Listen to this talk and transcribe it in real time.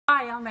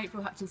Hi, I'm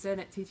April Hutchinson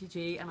at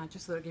TTG, and I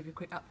just thought I'd give you a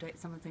quick update on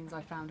some of the things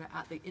I found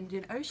at the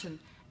Indian Ocean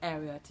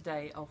area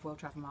today of World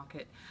Travel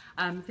Market.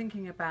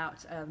 Thinking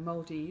about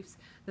Maldives,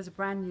 there's a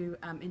brand new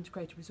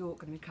integrated resort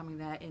going to be coming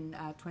there in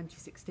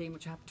 2016,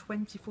 which will have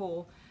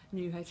 24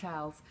 new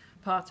hotels,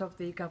 part of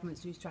the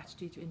government's new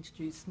strategy to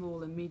introduce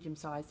small and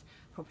medium-sized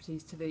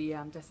properties to the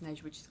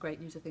destination, which is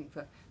great news, I think,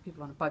 for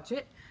people on a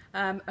budget.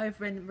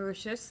 Over in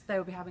Mauritius, they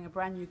will be having a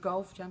brand new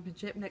golf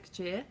championship next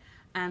year,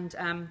 and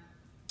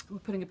we're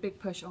putting a big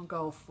push on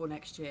golf for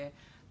next year.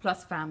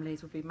 Plus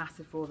families will be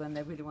massive for them.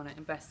 They really want to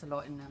invest a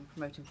lot in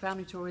promoting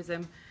family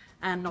tourism,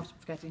 and not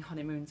forgetting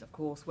honeymoons, of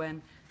course,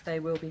 when they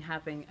will be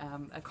having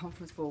a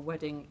conference for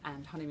wedding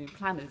and honeymoon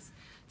planners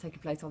taking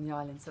place on the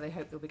island. So they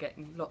hope they'll be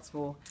getting lots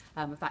more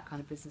of that kind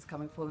of business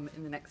coming for them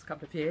in the next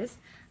couple of years.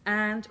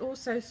 And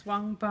also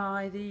swung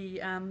by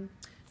the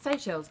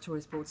Seychelles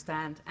Tourist Board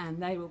stand,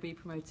 and they will be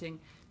promoting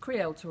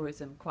Creole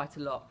tourism quite a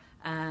lot.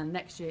 And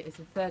next year is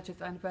the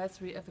 30th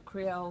anniversary of the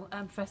Creole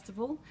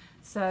Festival,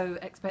 so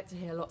expect to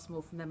hear lots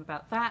more from them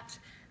about that.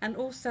 And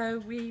also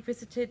we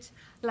visited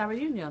La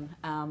Réunion,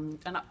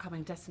 an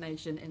upcoming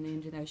destination in the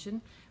Indian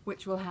Ocean,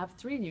 which will have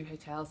 3 new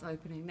hotels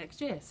opening next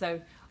year. So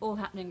all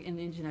happening in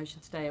the Indian Ocean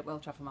today at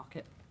World Travel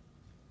Market.